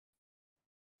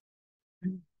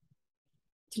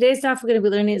Today's daf we're going to be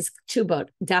learning is Ketubot,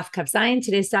 Daf Kav Zayin.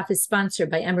 Today's daf is sponsored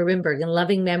by Emma Rimberg in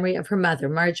loving memory of her mother,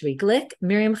 Marjorie Glick,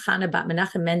 Miriam Chana Bat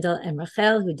Menachem Mendel, and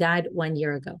Rachel, who died 1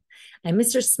 year ago. I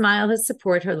miss her smile, her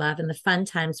support, her love, and the fun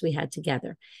times we had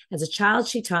together. As a child,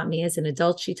 she taught me. As an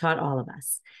adult, she taught all of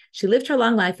us. She lived her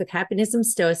long life with happiness,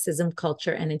 stoicism,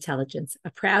 culture, and intelligence.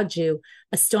 A proud Jew,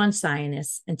 a staunch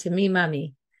Zionist, and to me,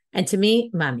 Mommy. I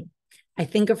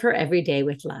think of her every day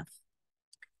with love.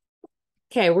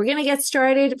 Okay, we're going to get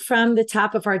started from the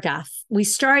top of our daf. We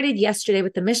started yesterday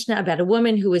with the Mishnah about a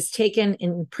woman who was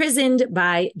imprisoned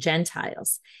by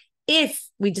Gentiles. If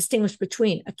we distinguish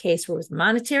between a case where it was a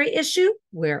monetary issue,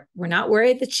 where we're not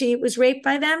worried that she was raped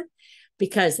by them,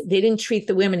 because they didn't treat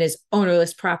the women as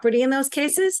ownerless property in those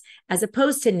cases, as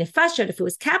opposed to nefashot, if it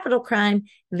was capital crime,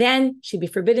 then she'd be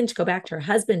forbidden to go back to her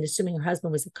husband, assuming her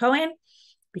husband was a Kohen,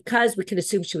 because we could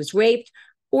assume she was raped.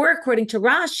 Or according to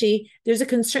Rashi, there's a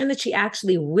concern that she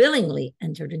actually willingly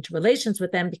entered into relations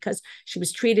with them because she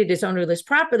was treated as ownerless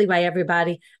property by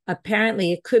everybody.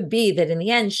 Apparently, it could be that in the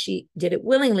end, she did it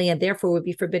willingly and therefore would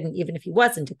be forbidden even if he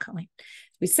wasn't a Kohen.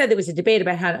 We said there was a debate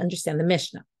about how to understand the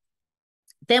Mishnah.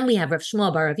 Then we have Rav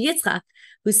Shmuel bar Rav Yitzchak,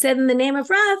 who said in the name of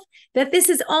Rav that this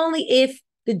is only if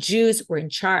the Jews were in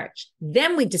charge.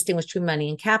 Then we distinguish between money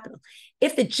and capital.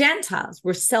 If the Gentiles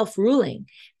were self-ruling,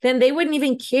 then they wouldn't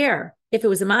even care if it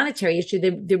was a monetary issue.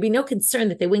 There'd be no concern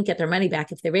that they wouldn't get their money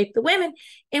back if they raped the women,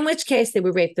 in which case they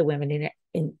would rape the women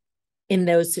in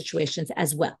those situations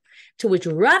as well. To which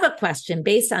Rava questioned,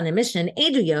 based on the Mishnah in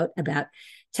Eduyot, about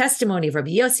testimony of Rabbi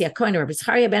Yossi HaKohen, Rabbi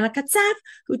Zechariah ben HaKatzav,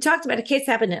 who talked about a case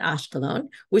that happened in Ashkelon,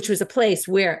 which was a place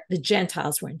where the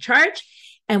Gentiles were in charge.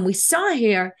 And we saw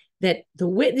here that the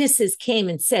witnesses came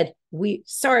and said, we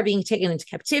saw her being taken into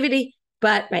captivity,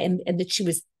 and that she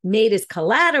was made as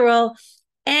collateral.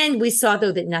 And we saw,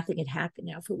 though, that nothing had happened.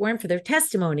 Now, if it weren't for their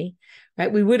testimony,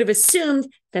 right, we would have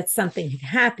assumed that something had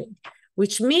happened,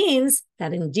 which means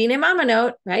that in Dine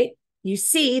Mamonot, right, you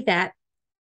see that,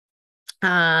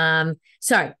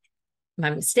 sorry,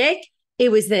 my mistake. It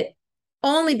was that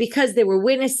only because there were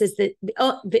witnesses that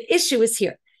the issue is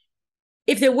here.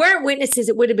 If there weren't witnesses,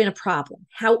 it would have been a problem.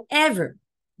 However,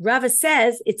 Rava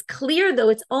says it's clear, though,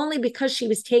 it's only because she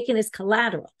was taken as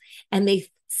collateral. And they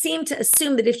seem to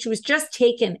assume that if she was just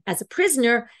taken as a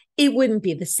prisoner, it wouldn't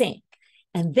be the same.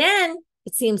 And then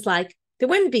it seems like there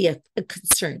wouldn't be a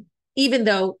concern, even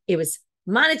though it was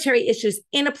monetary issues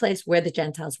in a place where the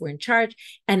Gentiles were in charge.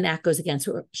 And that goes against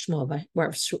what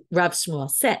Rav Shmuel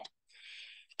said.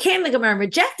 Came the Gemara and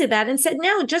rejected that and said,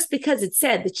 no, just because it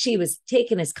said that she was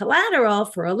taken as collateral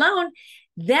for a loan,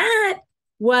 that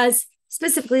was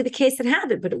specifically the case that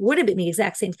happened, but it would have been the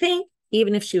exact same thing,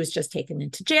 even if she was just taken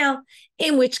into jail,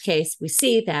 in which case we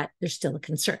see that there's still a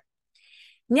concern.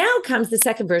 Now comes the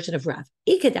second version of Rav,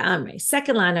 Ika Amre,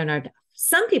 second line on our daf.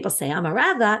 Some people say,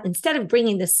 Amarava, instead of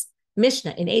bringing this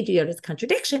Mishnah in Eduyot as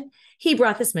contradiction, he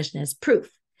brought this Mishnah as proof.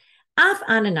 Af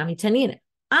ananami tanina.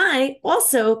 I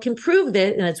also can prove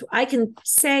that, and I can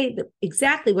say that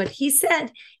exactly what he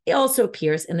said. It also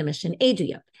appears in the Mishnah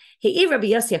Eduyot. Rabbi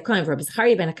Yossi HaKohen, Rabbi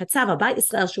Zechariah ben HaKatzav, Abayit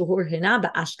Yisrael Shuhur Hina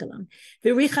ba'Ashkelon,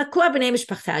 v'richakua b'nei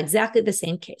mishpachta, exactly the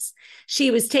same case.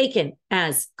 She was taken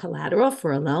as collateral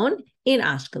for a loan in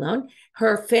Ashkelon.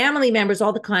 Her family members,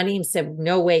 all the Kohanim, said,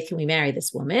 "No way can we marry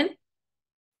this woman."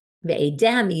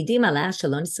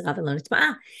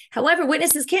 However,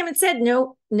 witnesses came and said,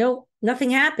 "No, nothing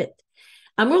happened."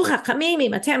 If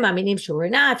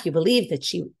you believe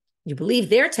that you believe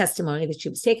their testimony that she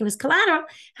was taken as collateral,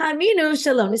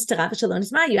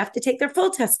 you have to take their full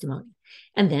testimony.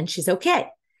 And then she's okay.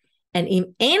 And if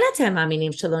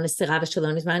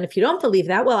you don't believe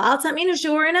that, well,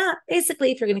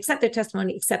 basically, if you're going to accept their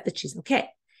testimony, accept that she's okay.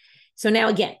 So now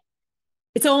again,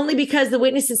 it's only because the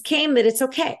witnesses came that it's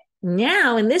okay.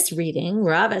 Now, in this reading,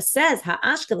 Rava says,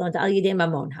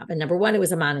 number one, it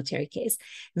was a monetary case.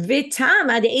 It's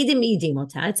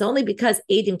only because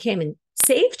Edim came and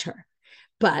saved her.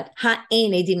 But if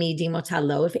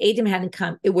Edim hadn't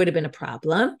come, it would have been a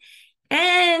problem.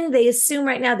 And they assume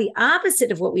right now the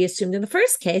opposite of what we assumed in the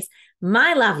first case.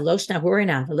 Shouldn't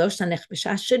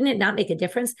it not make a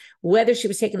difference whether she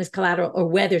was taken as collateral or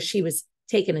whether she was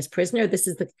taken as prisoner? This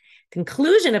is the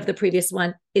conclusion of the previous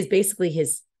one, is basically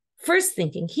his first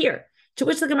thinking here, to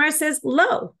which the Gemara says,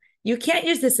 lo, you can't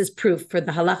use this as proof for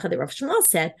the halacha that Rav Shmuel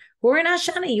said, or in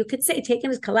Ashana, you could say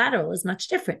taken as collateral is much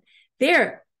different.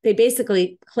 There, they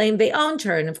basically claim they owned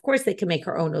her, and of course they can make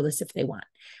her ownerless if they want.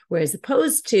 Whereas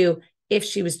opposed to if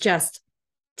she was just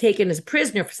taken as a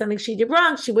prisoner for something she did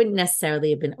wrong, she wouldn't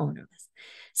necessarily have been ownerless.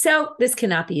 So this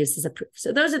cannot be used as a proof.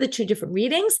 So those are the two different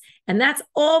readings, and that's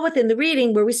all within the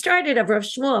reading where we started of Rav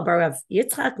Shmuel bar Rav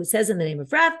Yitzchak, who says in the name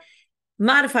of Rav,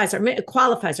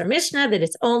 qualifies our Mishnah that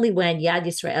it's only when Yad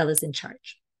Yisrael is in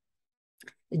charge.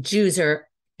 The Jews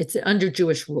it's under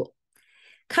Jewish rule.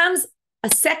 Comes a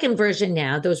second version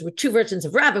now. Those were two versions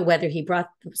of Rabbah, whether he brought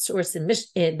the source in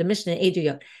the Mishnah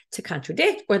Eduyot to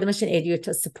contradict or the Mishnah Eduyot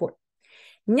to support.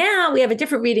 Now we have a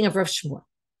different reading of Rav Shmuel.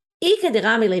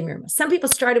 Some people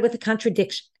started with a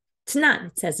contradiction. Tanan,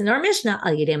 it says in our Mishnah,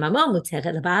 Al Yidei Mamon Muteret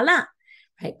LeBaala.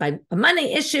 Right, by a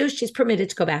money issue, she's permitted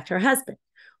to go back to her husband.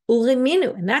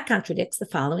 Uriminu, and that contradicts the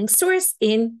following source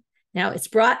now it's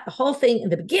brought, the whole thing in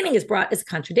the beginning is brought as a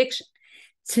contradiction.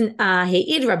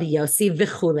 He'id Rabbi Yossi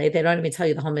v'chule. They don't even tell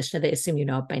you the whole Mishnah. They assume you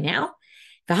know it by now.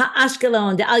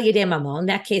 V'ha'ashkelon de al yedei mamon.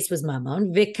 That case was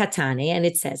mamon v'katane, and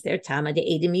it says there tama de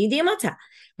edim yidimota.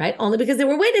 Right, only because there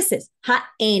were witnesses.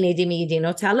 Ha'ein edim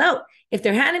yidimota lo. If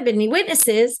there hadn't been any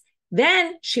witnesses,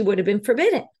 then she would have been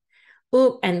forbidden.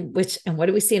 And what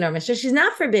do we see in our Mishnah? She's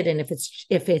not forbidden if it's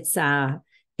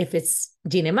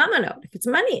dine mamonot, if it's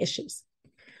money issues.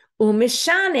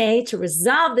 Umishane, to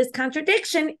resolve this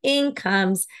contradiction, in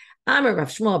comes Amar Rav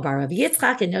Shmuel bar Rav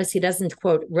Yitzchak, and notice he doesn't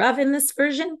quote Rav in this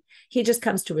version. He just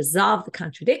comes to resolve the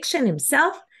contradiction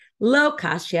himself. Lo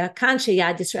kashya, kan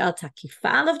sheyad Yisrael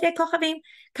takifal of de kochavim,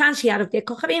 kan sheyad of de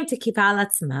kochavim takifal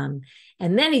atzmam.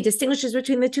 And then he distinguishes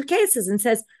between the two cases and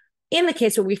says, in the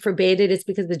case where we forbade it, it's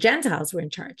because the Gentiles were in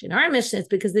charge. In our Mishnah, it's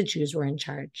because the Jews were in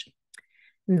charge.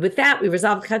 And with that, we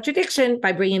resolve the contradiction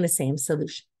by bringing the same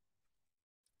solution.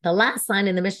 The last line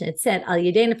in the Mishnah, it said, Al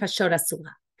Yidei Nefashot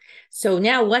Asura. So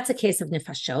now what's a case of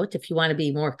Nefashot, if you want to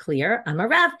be more clear?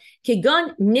 Amarav,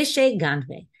 Kigon Nishe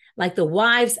Ganve, like the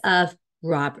wives of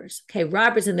robbers. Okay,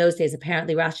 robbers in those days,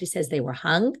 apparently Rashi says they were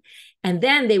hung, and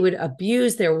then they would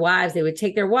abuse their wives. They would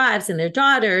take their wives and their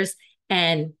daughters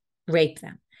and rape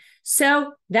them.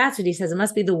 So that's what he says. It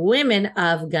must be the women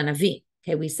of Ganavim.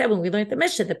 Okay, we said when we learned the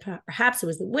Mishnah that perhaps it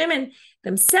was the women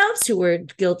themselves who were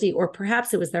guilty, or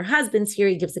perhaps it was their husbands. Here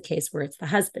he gives a case where it's the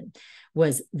husband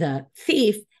was the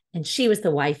thief and she was the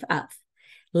wife of.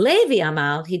 Levi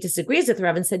Amal, he disagrees with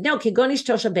Rav and said, no, Kigonish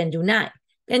Tosha ben Dunai.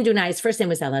 Ben Dunai, his first name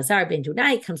was Elazar ben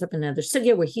Dunai. Comes up in another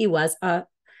sugya where he was a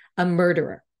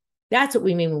murderer. That's what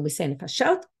we mean when we say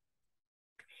Nefashot.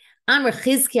 Amr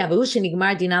Chizkiah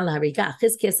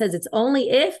says it's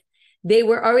only if they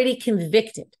were already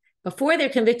convicted. Before they're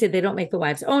convicted, they don't make the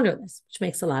wives ownerless, which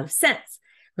makes a lot of sense.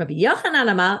 Rabbi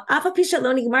Yochanan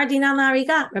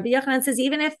says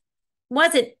even if it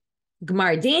wasn't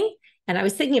Gmar Din, and I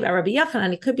was thinking about Rabbi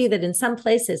Yochanan, it could be that in some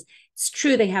places it's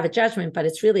true they have a judgment, but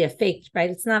it's really a fake,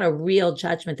 right? It's not a real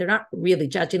judgment. They're not really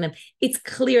judging them. It's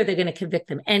clear they're going to convict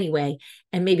them anyway.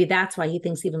 And maybe that's why he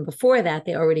thinks even before that,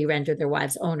 they already rendered their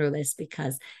wives ownerless,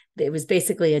 because it was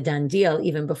basically a done deal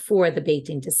even before the Beit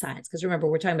Din decides. Because remember,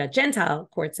 we're talking about Gentile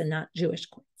courts and not Jewish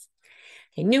courts.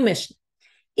 Okay, new Mishnah.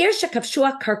 Irsha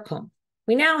Kavshua Karkom.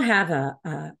 We now have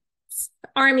a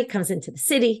army comes into the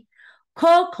city.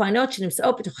 Rashi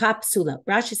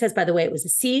says, by the way, it was a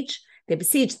siege. They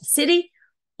besieged the city.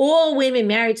 All women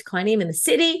married to Kohanim in the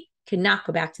city cannot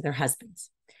go back to their husbands.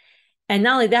 And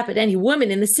not only that, but any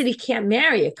woman in the city can't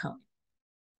marry a Kohen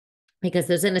because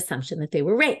there's an assumption that they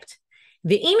were raped.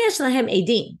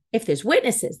 If there's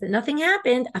witnesses that nothing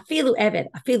happened, afilu eved,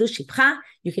 afilu shipcha,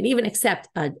 you can even accept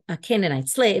a Canaanite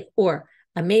slave or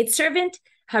a maidservant.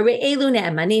 Hare'elu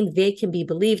ne'emanim, they can be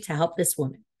believed to help this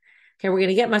woman. Okay, we're going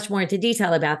to get much more into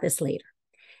detail about this later.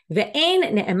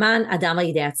 Ve'ein ne'eman adam al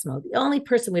yidei atzmo. The only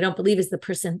person we don't believe is the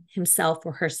person himself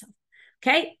or herself.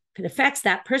 Okay, if it affects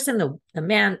that person, the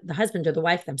man, the husband or the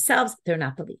wife themselves, they're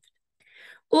not believed.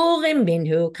 Urim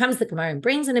minhu, comes the Gemara and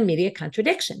brings an immediate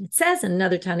contradiction. It says in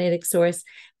another Talmudic source,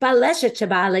 if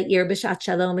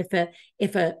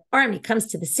an army comes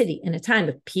to the city in a time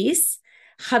of peace,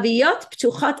 chaviyot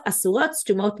ptuchot asurot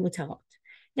stumot mutarot.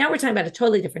 Now we're talking about a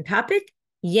totally different topic.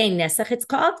 Yein nesach, it's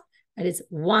called. That is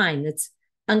wine that's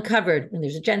uncovered when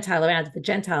there's a Gentile around. If the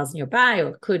Gentile's nearby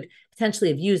or could potentially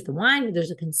have used the wine,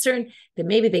 there's a concern that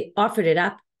maybe they offered it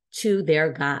up to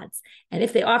their gods. And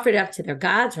if they offered it up to their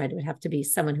gods, right, it would have to be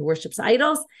someone who worships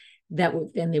idols.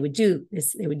 Then they would do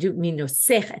this. They would do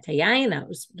minosech et hayayin. That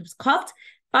was what it was called.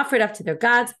 Offer it up to their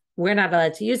gods. We're not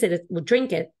allowed to use it. We'll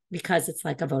drink it because it's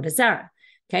like avodah zarah.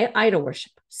 Okay, idol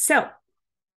worship. So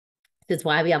that's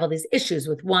why we have all these issues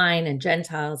with wine and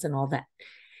Gentiles and all that.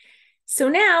 So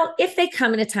now, if they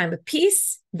come in a time of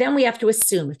peace, then we have to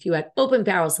assume if you had open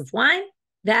barrels of wine,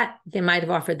 that they might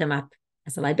have offered them up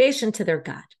as a libation to their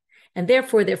god, and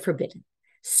therefore they're forbidden.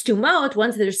 Stumot,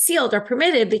 ones that are sealed, are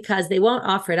permitted because they won't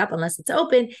offer it up unless it's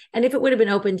open, and if it would have been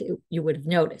opened, you would have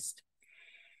noticed.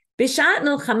 Bishat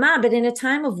milchama, but in a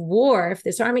time of war, if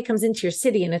this army comes into your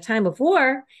city in a time of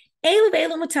war, they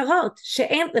don't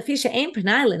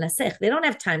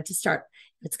have time to start.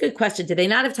 It's a good question. Do they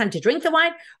not have time to drink the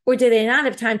wine, or do they not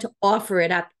have time to offer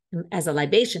it up as a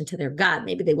libation to their God?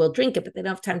 Maybe they will drink it, but they don't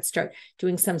have time to start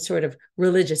doing some sort of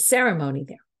religious ceremony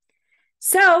there.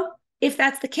 So if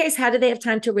that's the case, how do they have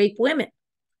time to rape women?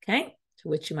 Okay, to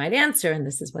which you might answer, and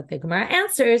this is what the Gemara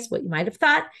answers, what you might have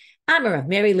thought. Amarav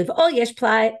Mary live all yesh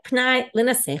pnai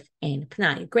linasech ein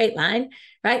pnai. Great line,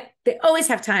 right? They always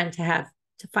have time to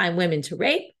find women to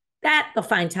rape. That they'll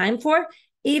find time for,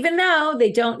 even though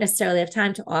they don't necessarily have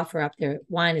time to offer up their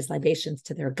wine as libations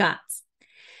to their gods.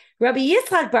 Rabbi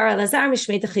Yitzchak bar Elazar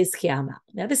mishmei Chizkiah amar.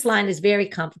 Now this line is very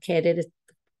complicated.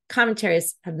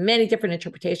 Commentaries have many different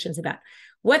interpretations about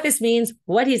what this means,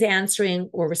 what he's answering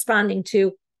or responding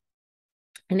to.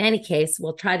 In any case,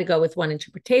 we'll try to go with one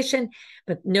interpretation,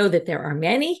 but know that there are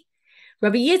many.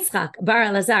 Rabbi Yitzchak bar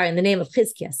Elazar, in the name of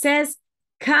Chizkiah, says,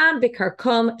 Kam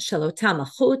bekarkom shalota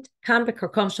malchut, kam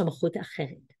bekarkom shel malchut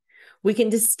acheret. We can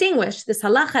distinguish this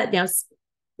halacha. Now,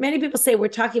 many people say we're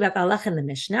talking about the halacha in the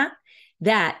Mishnah,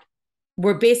 that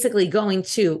we're basically going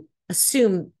to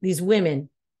assume these women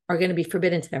are going to be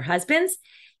forbidden to their husbands.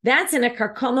 That's in a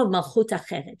karkom of malchut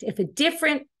acheret. If a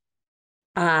different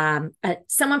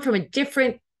someone from a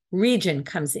different region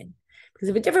comes in, because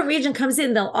if a different region comes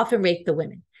in, they'll often rape the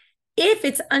women. If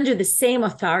it's under the same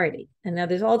authority, and now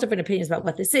there's all different opinions about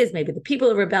what this is, maybe the people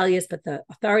are rebellious, but the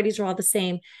authorities are all the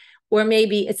same, or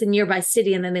maybe it's a nearby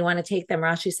city and then they want to take them,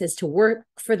 Rashi says, to work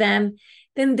for them,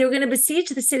 then they're going to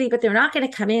besiege the city, but they're not going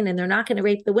to come in and they're not going to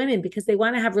rape the women because they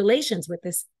want to have relations with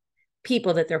this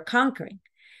people that they're conquering.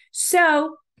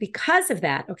 So because of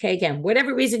that, okay, again,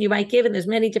 whatever reason you might give, and there's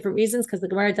many different reasons because the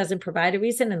Gemara doesn't provide a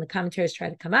reason and the commentaries try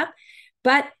to come up,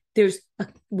 but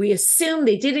we assume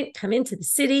they didn't come into the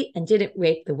city and didn't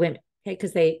rape the women, okay,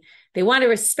 because they want to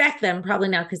respect them, probably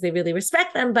not because they really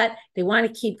respect them, but they want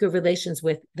to keep good relations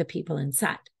with the people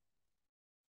inside.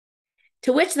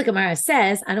 To which the Gemara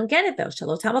says, I don't get it though,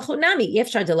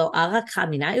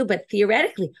 but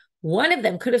theoretically, one of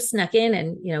them could have snuck in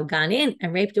and, gone in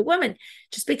and raped a woman,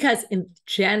 just because in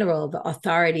general, the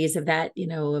authorities of that,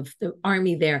 of the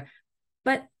army there,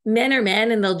 but men are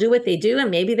men and they'll do what they do. And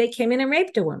maybe they came in and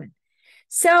raped a woman.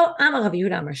 So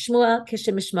it's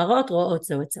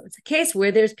a case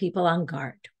where there's people on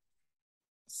guard.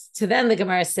 So then the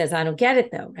Gemara says, I don't get it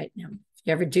though, right now. If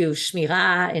you ever do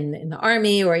shmirah in the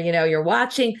army, or, you're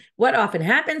watching, what often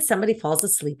happens? Somebody falls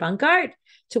asleep on guard.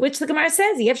 To which the Gemara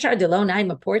says, right?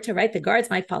 The guards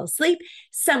might fall asleep.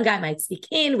 Some guy might sneak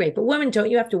in, rape a woman. Don't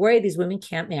you have to worry? These women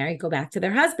can't marry, go back to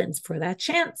their husbands for that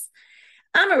chance.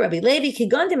 Amar Rabbi Levi,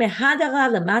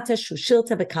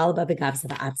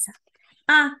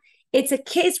 it's a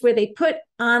case where they put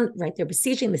on, right, they're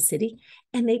besieging the city,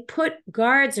 and they put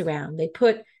guards around. They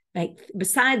put, like,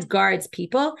 besides guards,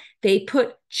 people, they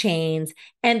put chains,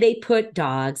 and they put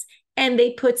dogs, and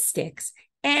they put sticks,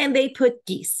 and they put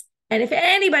geese. And if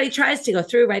anybody tries to go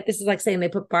through, right, this is like saying they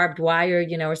put barbed wire,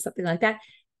 or something like that.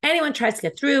 Anyone tries to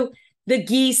get through, the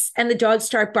geese and the dogs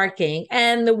start barking,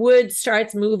 and the wood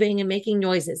starts moving and making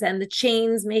noises, and the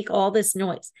chains make all this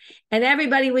noise. And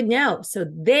everybody would know. So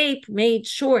they made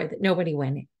sure that nobody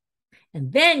went in.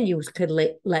 And then you could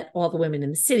let all the women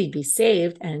in the city be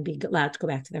saved and be allowed to go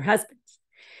back to their husbands.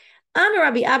 Amar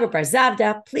Rabbi Abba bar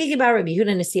Zavda, pligi bar Rabbi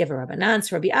Yehuda Nasiya v'Rabbanan.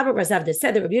 So Rabbi Abba bar Zavda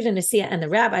said that Rabbi Yehuda Nasiya and the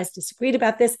rabbis disagreed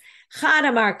about this. Chad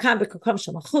amar kam b'karkom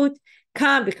shel malchut,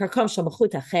 kam b'karkom shel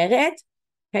malchut acheret.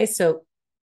 Okay, so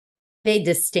they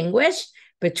distinguish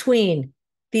between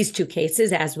these two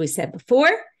cases, as we said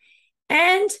before,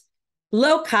 and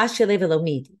lo kasha v'lo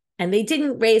midi. And they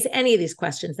didn't raise any of these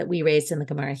questions that we raised in the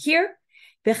Gemara here.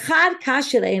 V'chad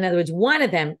kasha, in other words, one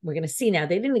of them, we're going to see now,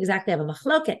 they didn't exactly have a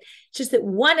machloket. It's just that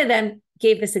one of them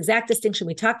gave this exact distinction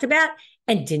we talked about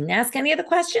and didn't ask any of the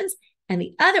questions. And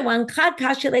the other one, chad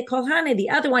kasha kolhane,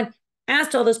 the other one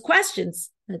asked all those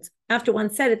questions. That's after one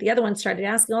said it, the other one started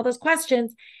asking all those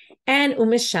questions. And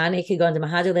umishane kigon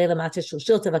demahadule lamata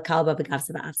shulshilta v'kalba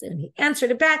b'gavsa. And he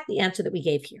answered it back, the answer that we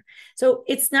gave here. So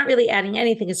it's not really adding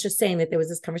anything. It's just saying that there was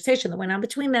this conversation that went on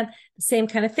between them, the same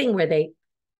kind of thing where they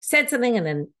said something and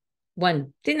then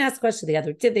one didn't ask the question, the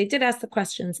other did. They did ask the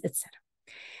questions, etc.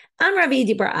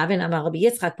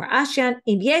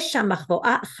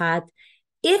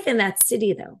 If in that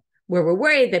city, though, where we're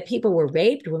worried that people were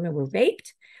raped, women were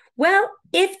raped, well,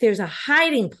 if there's a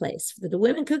hiding place that the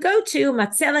women could go to,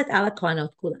 matzelet ala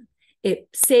kohanot kulan, it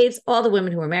saves all the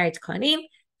women who are married to kohanim.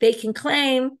 They can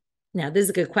claim, now this is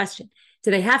a good question, do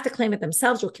they have to claim it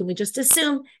themselves, or can we just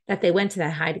assume that they went to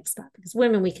that hiding spot? Because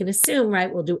women, we can assume,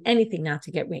 right, will do anything not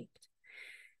to get raped.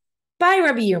 By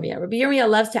Rabbi Yirmiyah. Rabbi Yirmiyah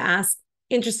loves to ask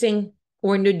interesting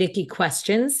or nudnicky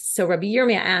questions. So Rabbi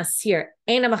Yirmiyah asks here,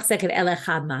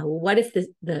 what if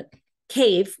the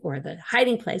cave or the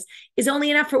hiding place is only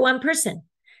enough for one person?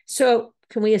 So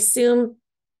can we assume,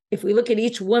 if we look at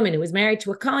each woman who was married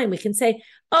to a Kohen, we can say,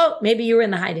 oh, maybe you were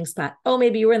in the hiding spot. Oh,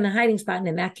 maybe you were in the hiding spot, and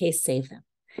in that case, save them.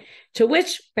 To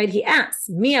which, right, he asks,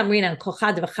 Mi amrina kol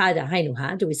chad v'chada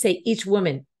haynuha. Do we say each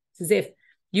woman? It's as if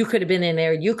you could have been in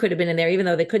there, you could have been in there, even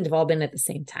though they couldn't have all been at the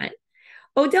same time.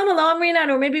 Oh, dilma lo amrina,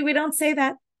 or maybe we don't say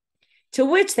that. To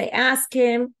which they ask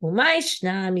him, Umay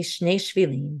shna mishnei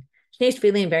shvilin. Shnei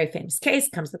shvilin, very famous case,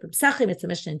 comes up in Pesachim, it's a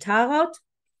Mishnah in Tarot.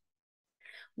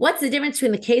 What's the difference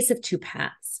between the case of two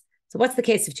paths? So what's the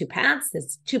case of two paths?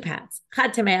 There's two paths.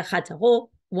 Chad tamei, chad tahor.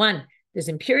 One, there's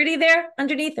impurity there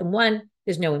underneath, and one,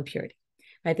 there's no impurity.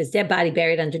 Right? There's dead body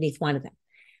buried underneath one of them.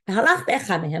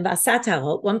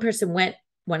 One person went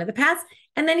one of the paths,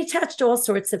 and then he touched all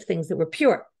sorts of things that were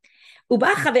pure. And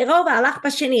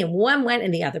one went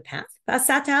in the other path,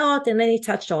 and then he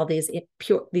touched all these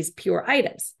pure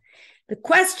items. The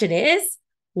question is,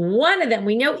 one of them,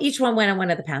 we know each one went on one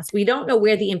of the paths. We don't know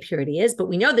where the impurity is, but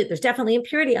we know that there's definitely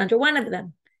impurity under one of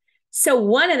them. So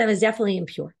one of them is definitely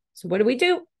impure. So what do we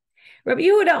do? Rabbi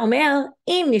Yehuda Omer,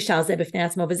 im nishal ze b'fnei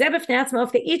atzmo v'ze b'fnei atzmo,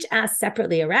 if they each ask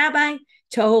separately a rabbi,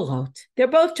 tohorot. They're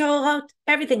both tohorot.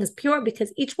 Everything is pure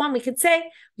because each one we can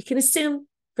assume,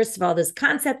 first of all, there's a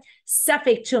concept,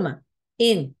 safek tuma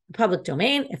in the public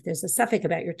domain. If there's a safek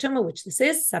about your tuma, which this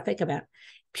is, safek about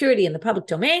purity in the public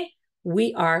domain,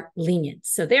 we are lenient.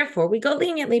 So therefore, we go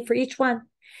leniently for each one.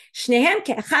 Shnehem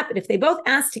ke'achat, but if they both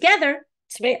ask together,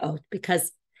 tve'ot,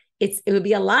 because it would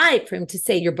be a lie for him to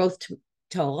say you're both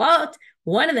tohorot.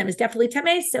 One of them is definitely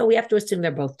tamei, so we have to assume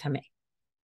they're both tamei.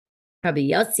 Rabbi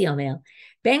Yossi Omer,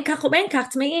 ben kach uben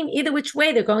kach tameim, either which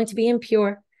way they're going to be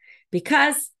impure,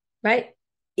 because, right,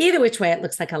 either which way it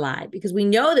looks like a lie, because we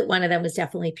know that one of them was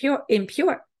definitely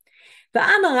impure. But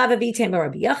now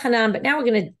we're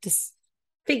going to just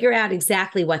figure out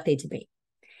exactly what they debate.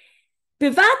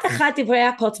 If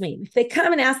they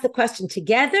come and ask the question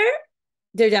together,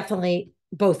 they're definitely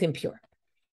both impure.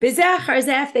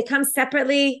 If they come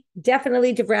separately,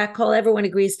 definitely divrei kol, everyone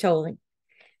agrees totally.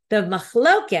 The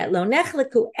machloket lo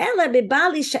nechleku ela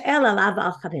bibali she'el alav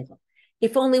al chaveru.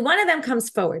 If only one of them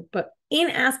comes forward, but in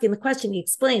asking the question, he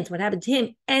explains what happened to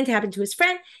him and happened to his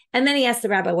friend, and then he asks the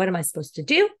rabbi, what am I supposed to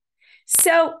do?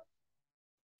 So,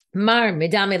 Mar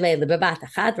Midame Leila Babat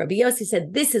Achad, Rabbi Yossi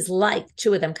said, this is like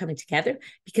two of them coming together,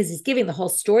 because he's giving the whole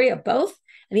story of both.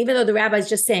 And even though the rabbi is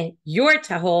just saying, you're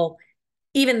tahol,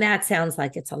 even that sounds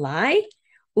like it's a lie.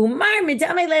 Umar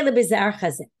Midame Leila Bizar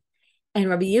Chazin. And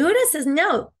Rabbi Yehuda says,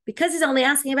 no, because he's only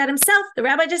asking about himself. The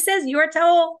rabbi just says, you're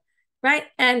tahol, right?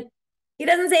 And he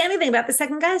doesn't say anything about the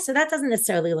second guy, so that doesn't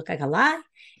necessarily look like a lie,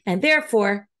 and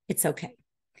therefore, it's okay.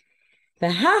 The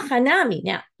hachanami.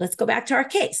 Now, let's go back to our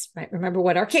case, right? Remember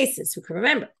what our case is. Who can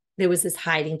remember? There was this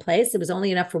hiding place. It was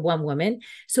only enough for one woman.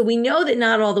 So we know that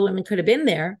not all the women could have been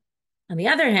there. On the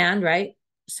other hand, right?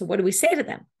 So what do we say to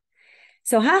them?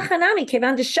 So hachanami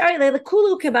kevan deshari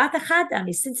le'lekulu kebat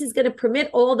achadami. Since he's going to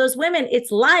permit all those women, it's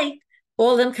like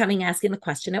all of them coming asking the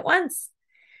question at once.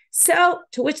 So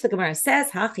to which the Gemara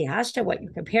says, hachi hashta, what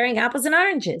you're comparing apples and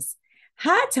oranges.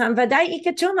 Hatam vadai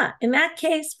ikatuma. In that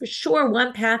case, for sure,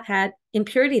 one path had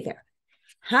impurity there.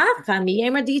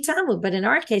 But in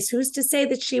our case, who's to say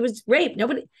that she was raped?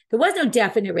 Nobody. There was no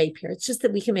definite rape here. It's just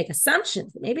that we can make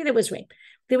assumptions that maybe there was rape.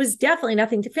 There was definitely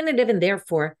nothing definitive, and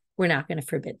therefore we're not going to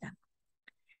forbid them.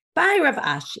 By Rav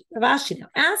Ashi. Rav Ashi now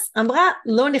asks, Amra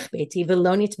lo nichbeti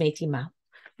v'lo nitmeti ma.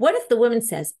 What if the woman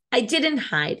says, I didn't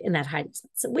hide in that hiding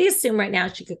spot? So we assume right now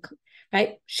she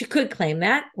could claim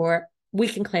that, or we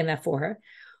can claim that for her.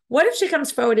 What if she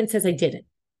comes forward and says, I didn't?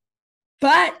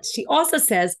 But she also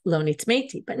says, lo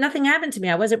nitmeti, but nothing happened to me.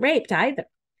 I wasn't raped either.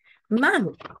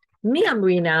 Mahu, mi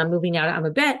amrina, moving out of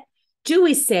Amabet, do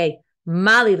we say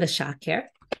mali l'shaker?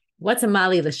 What's a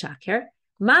mali l'shaker?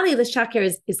 Mali l'shaker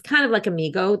is kind of like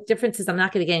amigo. Differences I'm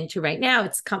not going to get into right now.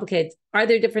 It's complicated. Are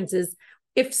there differences?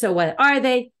 If so, what are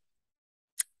they?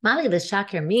 Mali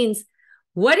l'shaker means,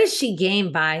 what does she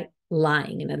gain by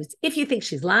lying? In other words, if you think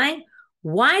she's lying,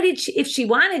 why did she, if she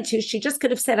wanted to, she just could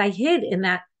have said, I hid in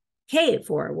that cave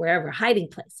or wherever, hiding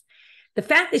place. The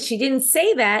fact that she didn't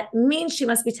say that means she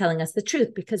must be telling us the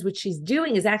truth, because what she's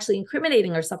doing is actually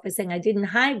incriminating herself by saying, I didn't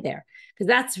hide there,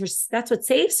 because that's what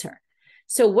saves her.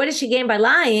 So what does she gain by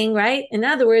lying, right? In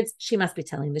other words, she must be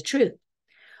telling the truth.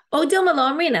 Oh, Dilma lo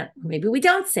amrina. Maybe we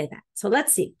don't say that. So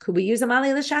let's see. Could we use a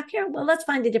mali l'shakir? Well, let's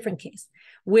find a different case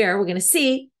where we're going to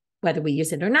see whether we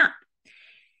use it or not.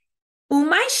 Well,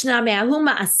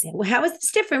 how is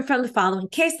this different from the following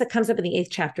case that comes up in the 8th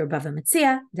chapter above the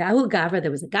Metzia? There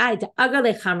was a guy,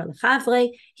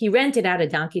 he rented out a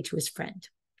donkey to his friend.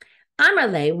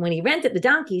 Amrle, when he rented the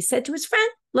donkey, he said to his friend,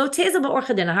 don't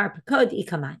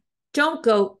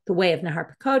go the way of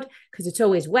Nahar Pakod, because it's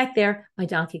always wet there. My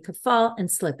donkey could fall and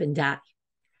slip and die.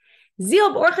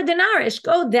 Zil Orcha Denarish,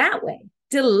 go that way.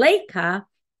 Deleka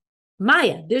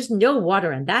Maya, there's no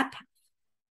water on that path.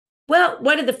 Well,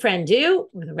 what did the friend do,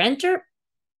 or the renter?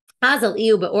 Azal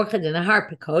Iu Orcha Denahar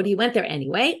Pakod, he went there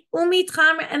anyway. Umit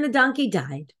Chamer, and the donkey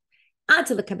died.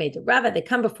 Until the Kabed Rava, they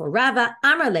come before Rava.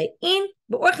 Amrle in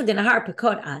Orcha Denahar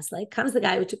Pakod Azle, comes the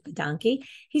guy who took the donkey.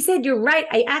 He said, you're right,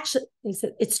 he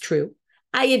said, it's true.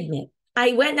 I admit,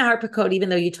 I went Nahar Pakod even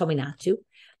though you told me not to.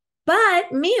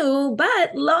 But lo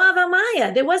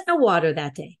avamaya, there was no water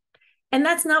that day. And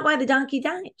that's not why the donkey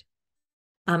died.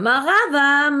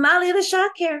 Amarava mali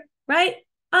l'shakir, right?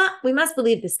 We must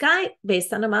believe this guy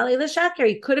based on a mali l'shakir.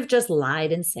 He could have just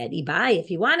lied and said ibai if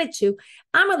he wanted to.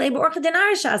 Amarle b'orcha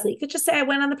denarish azli. He could just say I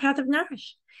went on the path of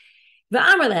Narish.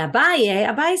 V'amarle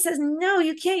Abaye says no,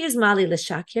 you can't use mali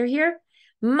l'shakir here.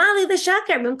 Mali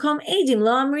l'shakir b'mkom edim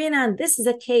lo amrinan. This is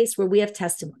a case where we have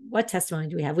testimony. What testimony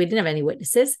do we have? We didn't have any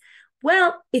witnesses.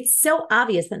 Well, it's so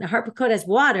obvious that Nahar Pakod has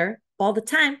water all the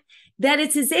time that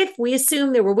it's as if we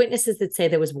assume there were witnesses that say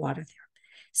there was water there.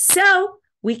 So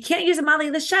we can't use a mali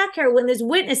l'shakir when there's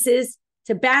witnesses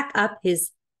to back up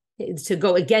to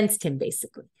go against him,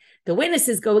 basically. The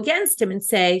witnesses go against him and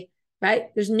say, right,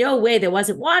 there's no way there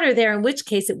wasn't water there, in which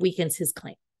case it weakens his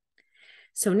claim.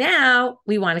 So now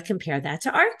we want to compare that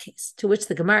to our case, to which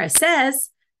the Gemara says,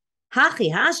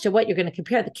 Hachi hashta, what you're going to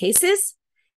compare the cases,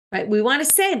 right? We want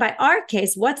to say by our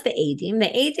case, what's the edim? The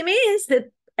edim is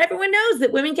that everyone knows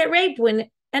that women get raped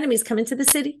when enemies come into the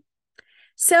city.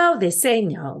 So they say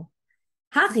no.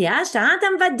 There it's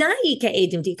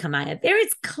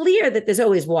clear that there's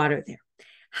always water there.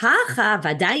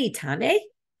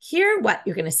 Here, what?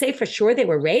 You're going to say for sure they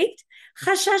were raped?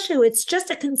 It's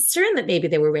just a concern that maybe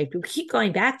they were raped. We keep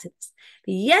going back to this.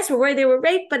 Yes, we're worried they were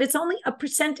raped, but it's only a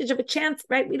percentage of a chance,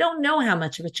 right? We don't know how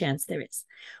much of a chance there is.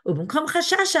 When there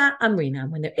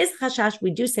is chashash,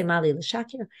 we do say mali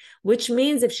l'shakir, which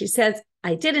means if she says,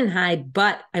 I didn't hide,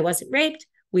 but I wasn't raped,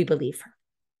 we believe her.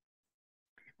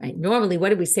 Right? Normally, what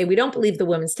do we say? We don't believe the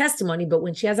woman's testimony, but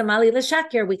when she has a mali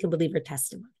l'shakir, we can believe her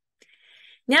testimony.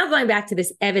 Now going back to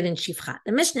this Eved and Shifcha.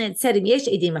 The Mishnah had said, Yesh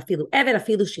edim afilu Eved,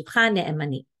 afilu Shifcha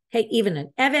ne'emani. Okay, even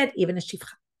an Eved, even a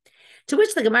Shifcha. To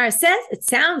which the Gemara says, it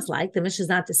sounds like, the Mishnah is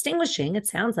not distinguishing, it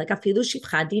sounds like afilu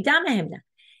Shifcha dida mehemna.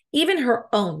 Even her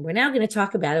own. We're now going to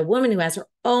talk about a woman who has her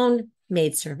own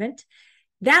maidservant.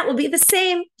 That will be the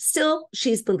same, still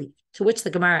she's believed. To which the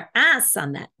Gemara asks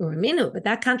on that, Uraminu, but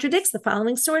that contradicts the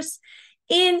following source.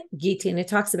 In Gitin, it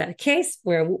talks about a case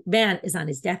where a man is on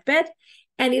his deathbed,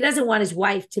 and he doesn't want his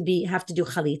wife to have to do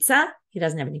chalitza. He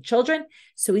doesn't have any children.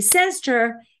 So he says to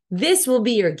her, this will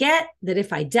be your get, that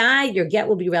if I die, your get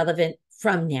will be relevant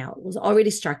from now. It will already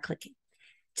start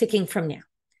ticking from now.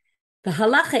 The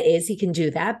halacha is he can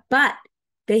do that, but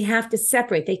they have to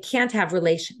separate. They can't have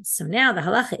relations. So now the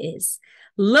halacha is,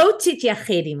 lo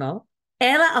tityachedimo,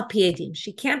 ela al piedim.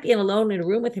 She can't be alone in a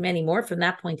room with him anymore from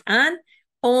that point on,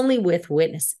 only with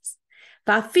witnesses.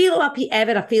 Va'afilu al pi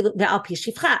eved, afilu ve'al pi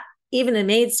shifcha. Even a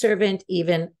maidservant,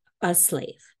 even a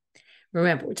slave.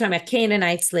 Remember, we're talking about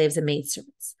Canaanite slaves and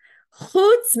maidservants.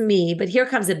 Chutz mi, but here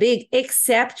comes a big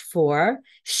except for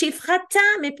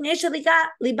shifchata mipnei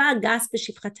sheliba gas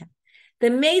b'shifchata. The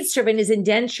maidservant is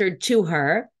indentured to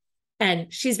her,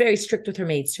 and she's very strict with her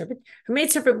maidservant. Her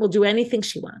maidservant will do anything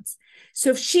she wants. So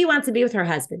if she wants to be with her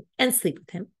husband and sleep with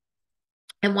him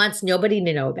and wants nobody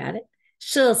to know about it,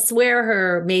 she'll swear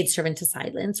her maidservant to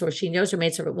silence, or she knows her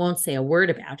maidservant won't say a word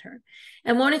about her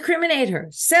and won't incriminate her.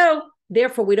 So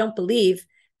therefore, we don't believe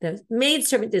the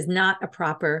maidservant is not a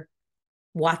proper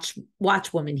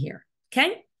watchwoman here.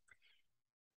 Okay?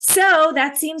 So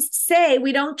that seems to say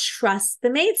we don't trust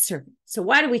the maidservant. So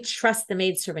why do we trust the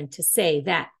maidservant to say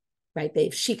that, right?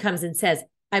 If she comes and says,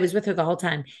 I was with her the whole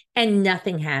time and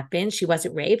nothing happened, she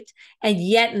wasn't raped, and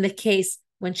yet in the case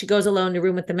when she goes alone in the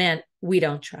room with the man, we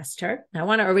don't trust her. Now, I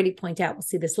want to already point out, we'll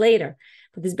see this later,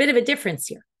 but there's a bit of a difference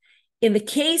here. In the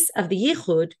case of the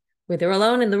yichud, where they're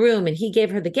alone in the room and he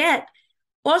gave her the get,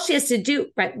 all she has to do,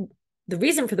 right? The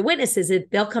reason for the witnesses is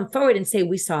they'll come forward and say,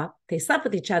 we saw they slept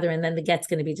with each other, and then the get's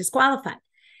going to be disqualified.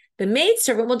 The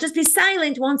maidservant will just be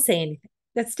silent, won't say anything.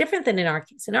 That's different than in our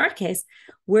case. In our case,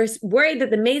 we're worried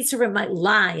that the maidservant might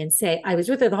lie and say, I was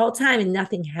with her the whole time and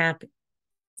nothing happened.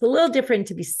 It's a little different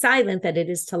to be silent than it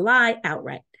is to lie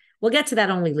outright. We'll get to that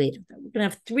only later. We're going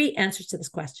to have 3 answers to this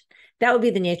question. That would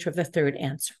be the nature of the 3rd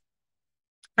answer.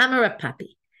 Amar Rav Papi,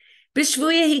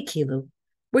 b'shvuya hikilu.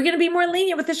 We're going to be more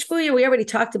lenient with the shvuya. We already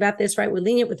talked about this, right? We're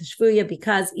lenient with the shvuya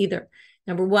because either,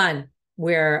 number one,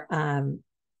 we're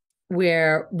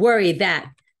worried that,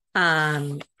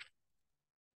 1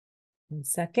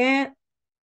 second.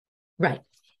 Right.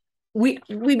 We've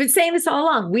been saying this all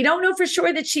along. We don't know for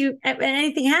sure that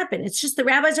anything happened. It's just the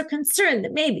rabbis are concerned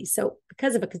that maybe. So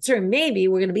because of a concern, maybe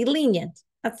we're going to be lenient.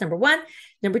 That's number 1.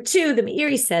 Number 2, the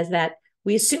Meiri says that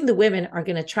we assume the women are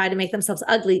going to try to make themselves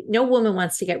ugly. No woman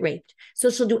wants to get raped. So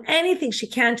she'll do anything she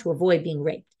can to avoid being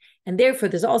raped. And therefore,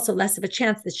 there's also less of a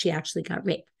chance that she actually got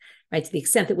raped, right? To the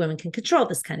extent that women can control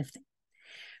this kind of thing.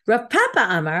 Rav Papa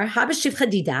Amar, Habashivcha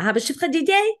Dida, Habashivcha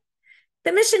Dideh.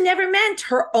 The Mishnah never meant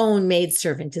her own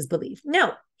maidservant is believed.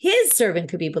 No, his servant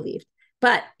could be believed,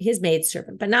 but his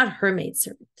maidservant, but not her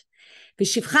maidservant.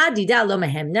 V'shivcha dida lo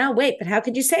mahemna. Wait, but how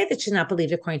could you say that she's not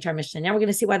believed according to our Mishnah? Now we're going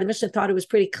to see why the Mishnah thought it was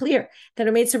pretty clear that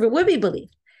her maidservant would be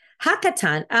believed.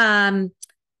 Hakatan,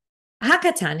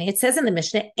 it says in the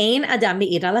Mishnah, Ein adam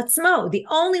me'id al atzmo. The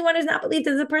only one who's not believed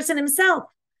is the person himself,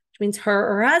 which means her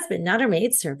or her husband, not her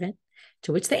maidservant.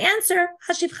 To which they answer,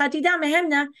 Hashivcha dida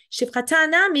mehemna, shivchata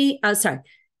nami. Hashivcha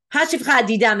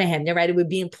dida mehemna, right? It would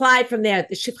be implied from there.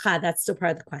 The shivcha, that's still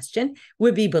part of the question,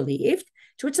 would be believed.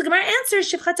 To which the Gemara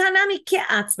answers, shivchata nami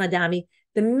ke'atzma dami.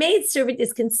 The maidservant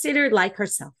is considered like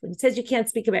herself. When it says you can't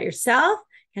speak about yourself,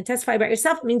 can't testify about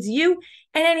yourself, it means you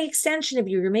and any extension of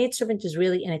you. Your maidservant is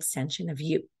really an extension of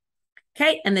you.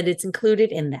 Okay, and that it's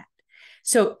included in that.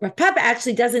 So Rav Papa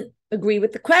actually doesn't agree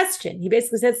with the question. He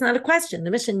basically said it's not a question. The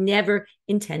Mishnah never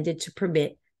intended to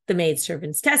permit the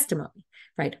maidservant's testimony,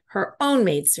 right? Her own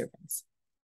maidservants.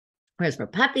 Whereas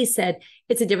Rav Papi said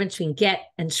it's a difference between get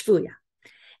and shvuya,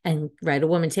 and right, a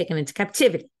woman taken into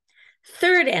captivity.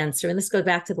 3rd answer, and this goes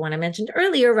back to the one I mentioned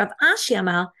earlier, Rav Ashi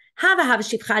Amal, Hava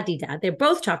shivcha dida. They're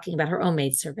both talking about her own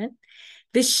maidservant.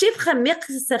 The shivcha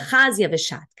michsa chazia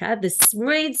v'shatka. The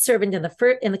maidservant in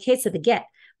the case of the get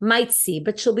might see,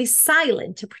 but she'll be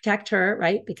silent to protect her,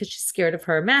 right? Because she's scared of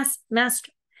her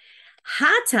master.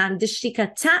 Hatan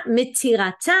deshtikata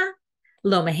mitirata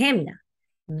lo mehemna.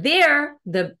 There,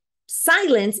 the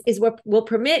silence is what will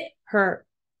permit her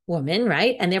woman,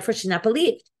 right? And therefore she's not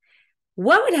believed.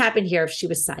 What would happen here if she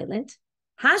was silent?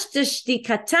 Hash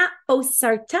deshtikata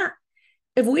osarta.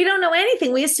 If we don't know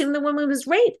anything, we assume the woman was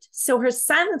raped. So her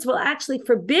silence will actually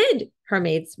forbid her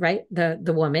maids, right? The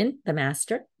woman, the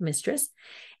mistress.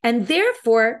 And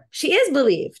therefore, she is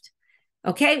believed.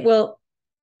 Okay, well,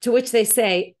 to which they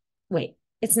say, wait,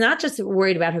 it's not just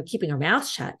worried about her keeping her mouth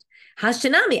shut.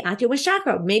 Hashanami, atya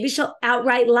washakra. Maybe she'll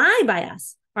outright lie by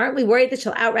us. Aren't we worried that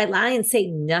she'll outright lie and say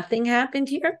nothing happened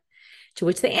here? To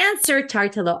which they answer,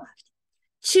 tartalo.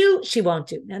 2, she won't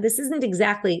do. Now, this isn't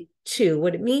exactly 2.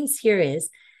 What it means here is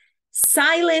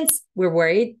silence. We're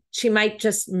worried she might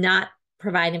just not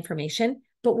provide information,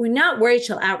 but we're not worried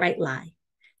she'll outright lie.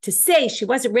 To say she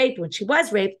wasn't raped when she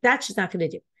was raped, that she's not going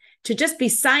to do. To just be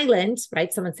silent,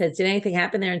 right? Someone says, did anything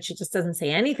happen there? And she just doesn't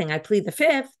say anything. I plead the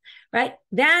 5th, right?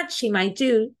 That she might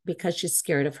do because she's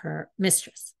scared of her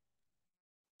mistress.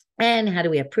 And how do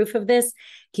we have proof of this?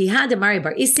 There was this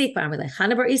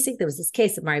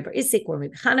case of Mari Bar Isik or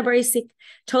Chana Bar Isik,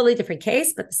 totally different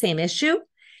case, but the same issue.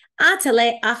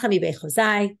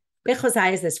 Bechozai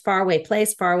is this faraway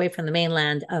place, far away from the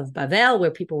mainland of Bavel, where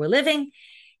people were living.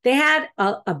 They had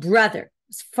a brother who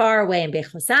was far away in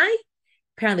Bechozai.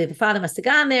 Apparently, the father must have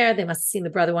gone there. They must have seen the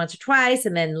brother once or twice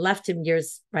and then left him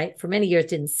years, right? For many years,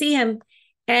 didn't see him.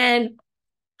 And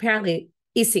apparently,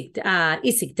 Isik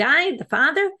died, the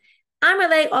father.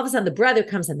 Amarle, all of a sudden, the brother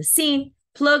comes on the scene.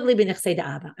 Plogli b'nechsei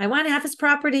da'aba. I want to have his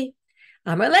property.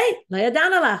 Amarle,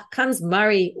 layadanala. Comes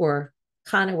Mari or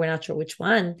Chana, we're not sure which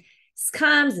one,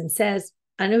 comes and says,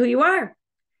 I know who you are.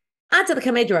 Until the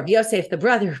Kamedu Rav Yosef, the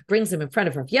brother brings him in front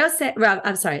of Rav Yosef.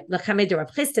 The Kamedu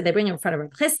Rav Chisda, they bring him in front of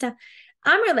Rav Chisda.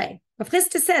 Amarle, Rav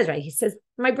Chisda says, right, he says,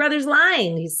 my brother's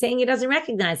lying. He's saying he doesn't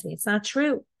recognize me. It's not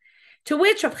true. To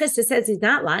which Rav Chisda says he's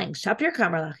not lying. Shapir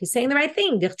Kamarlach, he's saying the right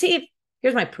thing. Dichtiv.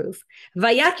 Here's my proof.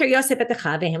 Vayakir Yosef et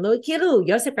Echavehim lo ikiru.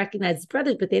 Yosef recognized his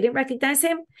brothers, but they didn't recognize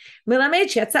him. Melamed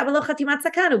she'atzav lo chatimat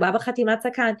zakan, ubaba chatimat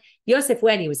zakan. Yosef,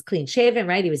 when he was clean shaven,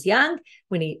 right? He was young.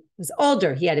 When he was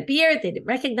older, he had a beard. They didn't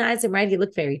recognize him, right? He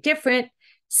looked very different.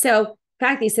 So the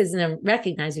fact that he says he doesn't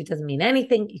recognize you doesn't mean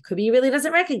anything. It could be he really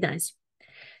doesn't recognize you.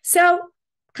 So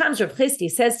comes Rav Chisda,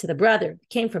 says to the brother,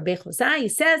 came from Bechozai, he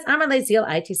says, Amar lezil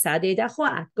aiti sadeh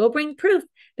dachuat. Go bring proof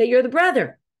that you're the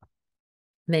brother.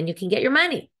 Then you can get your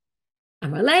money.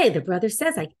 Amarle, the brother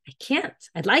says, I can't.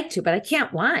 I'd like to, but I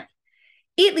can't. Why?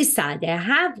 They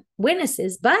have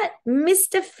witnesses, but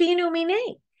mistafinu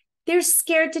mine. They're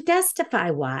scared to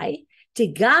testify. Why?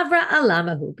 Tigavra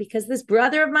alamahu, because this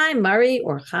brother of mine, Murray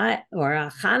or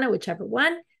Chana, whichever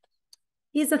one,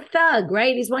 he's a thug,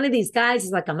 right? He's one of these guys.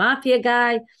 He's like a mafia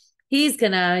guy. He's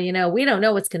gonna, we don't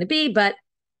know what's gonna be, but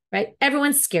right,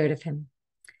 everyone's scared of him.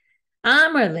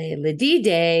 Amrle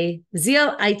ledide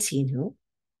zil aitinu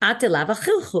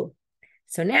atilava.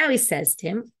 So now he says to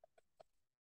him,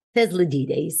 says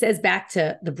ledide, he says back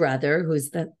to the brother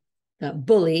who's the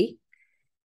bully,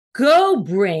 go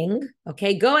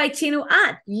aitinu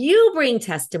at, you bring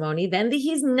testimony then that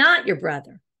he's not your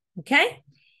brother, okay?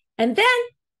 And then,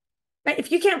 right,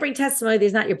 if you can't bring testimony that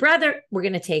he's not your brother, we're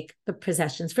going to take the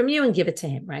possessions from you and give it to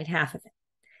him, right, half of it.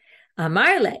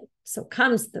 Amarle, so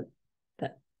comes the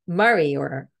Murray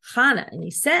or Chana, and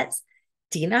he says,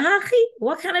 Dina hachi,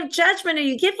 what kind of judgment are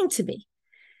you giving to me?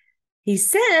 He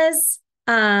says,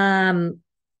 Hamotzi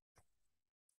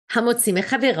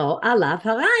mechavero alav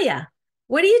haraya.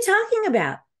 What are you talking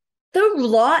about? The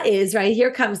law is, right,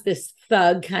 here comes this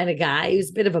thug kind of guy who's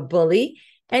a bit of a bully,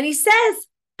 and he says,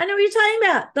 I know what you're talking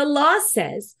about. The law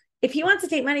says, if he wants to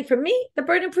take money from me, the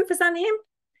burden of proof is on him.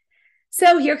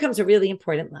 So here comes a really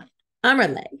important line.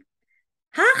 Amrle,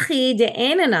 hachi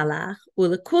de'enan alach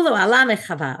ulekulo ala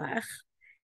mechavarach.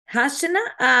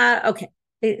 Hashana, okay,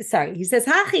 sorry. He says,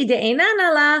 hachi de'enan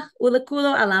alach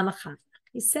ulekulo ala mechavarach.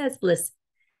 He says, listen,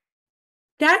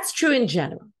 that's true in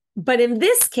general. But in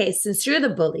this case, since you're the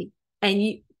bully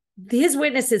and his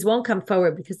witnesses won't come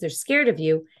forward because they're scared of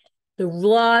you, the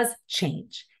laws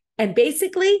change. And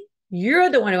basically, you're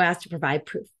the one who has to provide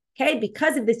proof. Okay,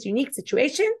 because of this unique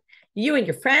situation, you and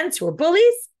your friends who are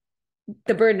bullies,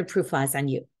 the burden of proof lies on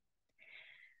you.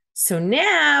 So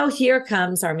now here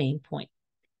comes our main point.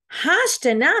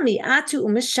 Hashtanami atu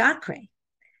umeshakre.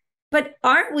 But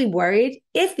aren't we worried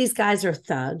if these guys are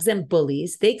thugs and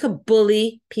bullies, they could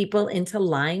bully people into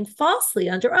lying falsely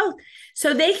under oath.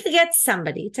 So they could get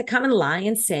somebody to come and lie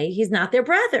and say he's not their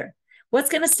brother. What's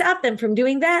going to stop them from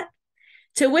doing that?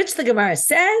 To which the Gemara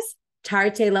says,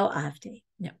 Tarte lo avde.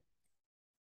 No.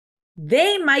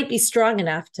 They might be strong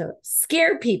enough to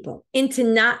scare people into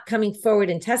not coming forward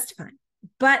and testifying,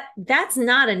 but that's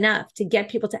not enough to get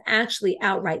people to actually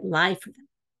outright lie for them.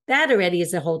 That already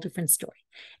is a whole different story.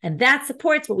 And that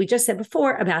supports what we just said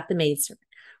before about the maidservant.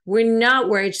 We're not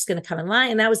worried she's going to come and lie.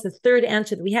 And that was the third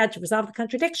answer that we had to resolve the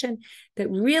contradiction, that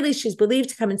really she's believed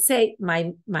to come and say,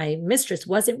 my mistress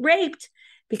wasn't raped,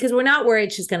 because we're not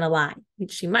worried she's going to lie.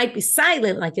 She might be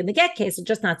silent, like in the get case, and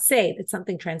just not say that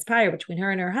something transpired between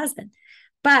her and her husband,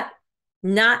 but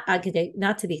not to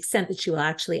the extent that she will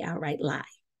actually outright lie.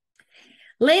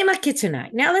 Lema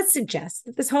Kitsunai. Now let's suggest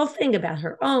that this whole thing about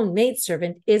her own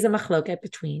maidservant is a machloket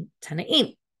between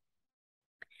Tanaim.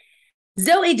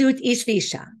 Zoedut ish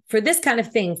v'isha. For this kind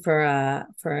of thing, for a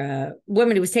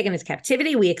woman who was taken into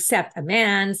captivity, we accept a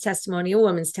man's testimony, a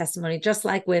woman's testimony, just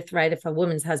like with, right, if a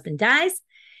woman's husband dies.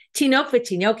 Tinok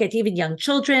v'tinoket, even young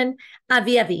children.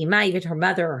 Avia v'ima, even her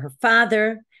mother or her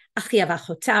father. Achia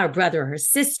v'achota, her brother or her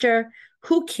sister.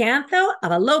 Who can't though?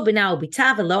 Not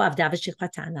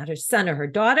her son or her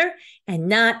daughter, and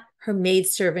not her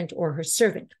maidservant or her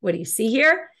servant. What do you see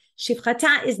here?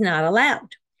 Shifchata is not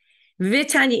allowed.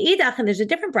 V'tanya idach, and there's a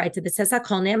different brayta that says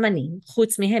hakol ne'amanim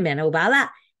chutz mihemena u'ba'ala.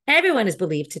 Everyone is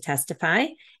believed to testify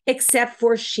except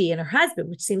for she and her husband,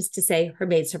 which seems to say her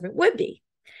maidservant would be.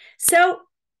 So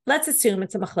let's assume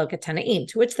it's a machloket tanaim,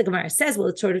 to which the Gemara says, well,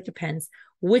 it sort of depends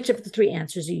which of the three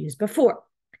answers you used before.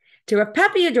 To Rav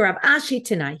Papi or to Rav Ashi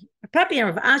tonight. Rav Papi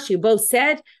and Rav Ashi both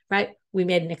said, right, we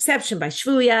made an exception by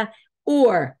Shvuya,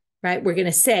 or, right, we're going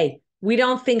to say, we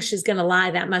don't think she's going to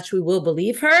lie that much, we will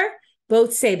believe her.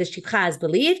 Both say the Shivcha is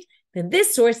believed. Then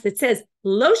this source that says,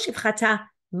 Lo Shivchata,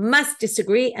 must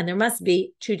disagree, and there must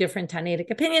be two different Tanaitic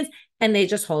opinions, and they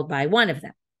just hold by one of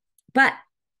them. But,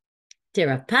 to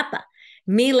Rav Papa,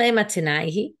 Mi Lema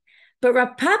Tanaihi, but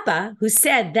Rav Papa, who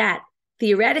said that,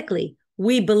 theoretically,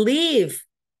 we believe,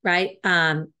 right,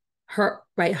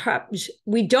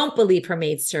 we don't believe her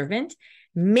maidservant.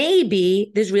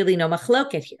 Maybe there's really no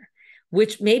machloket here,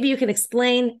 which maybe you can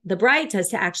explain the braytas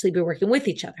to actually be working with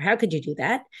each other. How could you do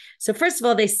that? So first of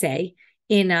all, they say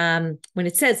in when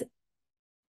it says,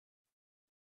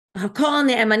 remember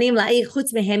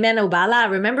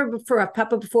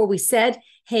before we said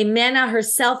Heimena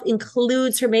herself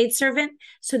includes her maidservant?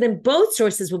 So then both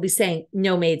sources will be saying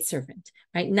no maidservant,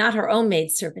 right? Not her own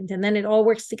maidservant. And then it all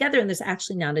works together and there's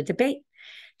actually not a debate.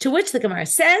 To which the Gemara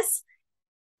says,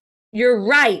 you're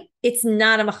right, it's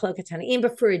not a machloket tanaim,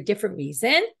 but for a different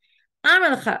reason.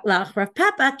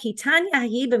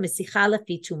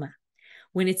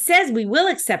 When it says we will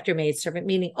accept her maidservant,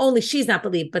 meaning only she's not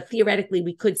believed, but theoretically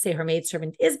we could say her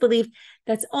maidservant is believed,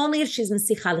 that's only if she's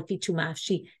Mesicha Lefi Tumah. If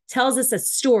she tells us a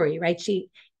story, right? She,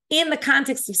 in the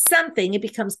context of something, it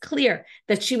becomes clear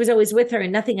that she was always with her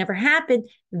and nothing ever happened,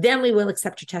 then we will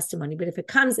accept her testimony. But if it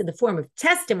comes in the form of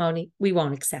testimony, we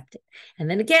won't accept it. And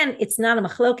then again, it's not a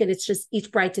machloket, it's just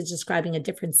each brayta is describing a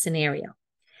different scenario.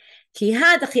 Just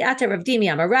like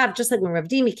when Rav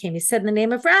Dimi came, he said in the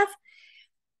name of Rav,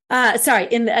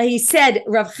 he said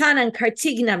Rav Chanan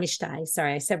Kartigna Mishtai.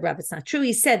 Sorry, I said Rav, it's not true.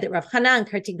 He said that Rav Chanan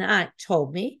Kartigna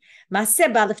told me,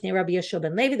 Maseh Balifnei Rabbi Yeshua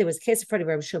ben Levi, there was a case in front of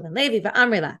Rabbi Yeshua ben Levi,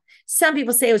 Va'amrila. Some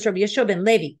people say it was Rabbi Yeshua ben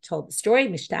Levi told the story,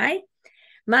 Mishtai.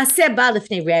 Maseh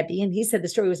Balifnei Rabbi, and he said the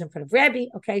story was in front of Rabbi,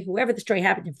 okay, whoever the story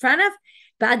happened in front of.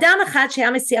 Ba'adam Achad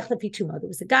She'am Mesiach Lefi Tumah. There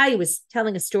was a guy who was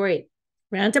telling a story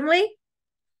randomly.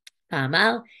 This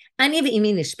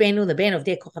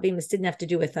didn't have to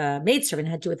do with a maidservant,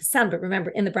 it had to do with the son. But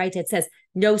remember, in the Braita, it says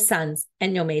no sons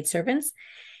and no maidservants,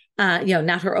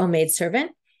 not her own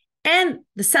maidservant. And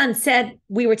the son said,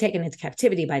 we were taken into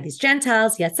captivity by these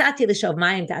Gentiles. I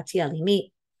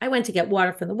went to get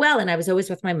water from the well, and I was always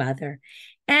with my mother.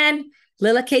 And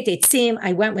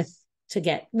I went to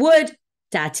get wood.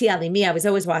 I was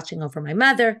always watching over my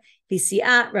mother. And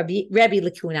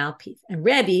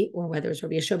Rebbe, or whether it was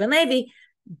Rabbi Yeshua ben Levi,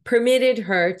 permitted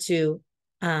her to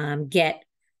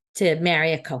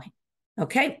marry a Kohen.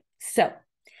 Okay, so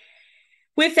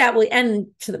with that, we end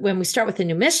when we start with the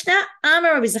new Mishnah.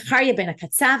 Amar Rabbi Zechariah ben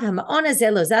Akatzav, Ha'ma'on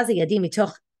hazeh lo zaze yadi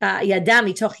mitoch yada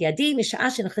mitoch yadi misha'a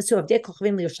shenechasu avdei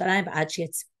kochavim liyerushalayim va'ad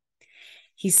she'yetzu.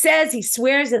 He says, he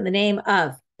swears in the name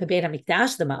of the Beit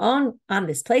HaMikdash, the Ma'on, on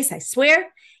this place, I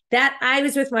swear that I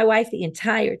was with my wife the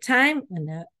entire time when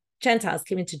the Gentiles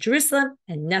came into Jerusalem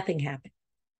and nothing happened.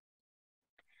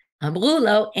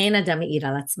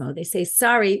 They say,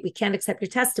 sorry, we can't accept your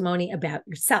testimony about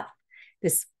yourself.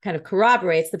 This kind of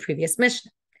corroborates the previous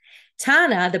Mishnah.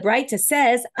 Tana, the Braita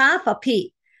says,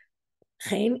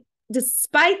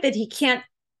 despite that he can't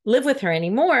live with her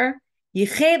anymore, he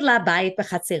can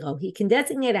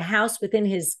designate a house within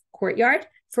his courtyard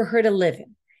for her to live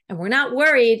in. And we're not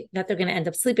worried that they're going to end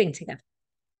up sleeping together.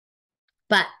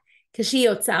 But Kashi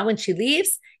Yotza, when she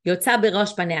leaves, Yotza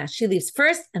Birosh Baneh, she leaves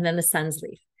first and then the sons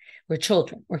leave. We're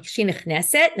children. Or Kashi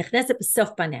Nechneset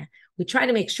B'Sof Baneh. We try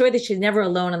to make sure that she's never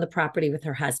alone on the property with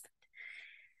her husband.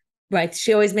 Right?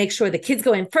 She always makes sure the kids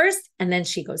go in first and then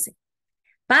she goes in.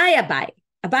 Abai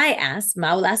asks,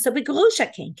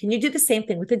 can you do the same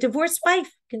thing with a divorced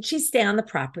wife? Can she stay on the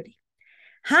property?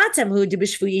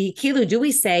 Do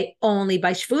we say only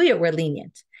by shvuya we're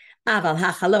lenient?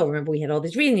 Remember, we had all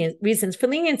these reasons for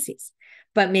leniencies,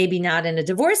 but maybe not in a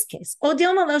divorce case. Or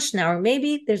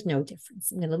maybe there's no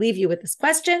difference. I'm going to leave you with this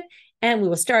question, and we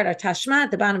will start our tashma at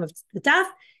the bottom of the daf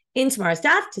in tomorrow's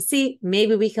daf to see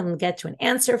maybe we can get to an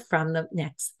answer from the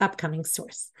next upcoming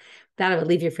source. That I will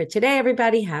leave you for today,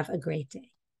 everybody. Have a great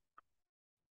day.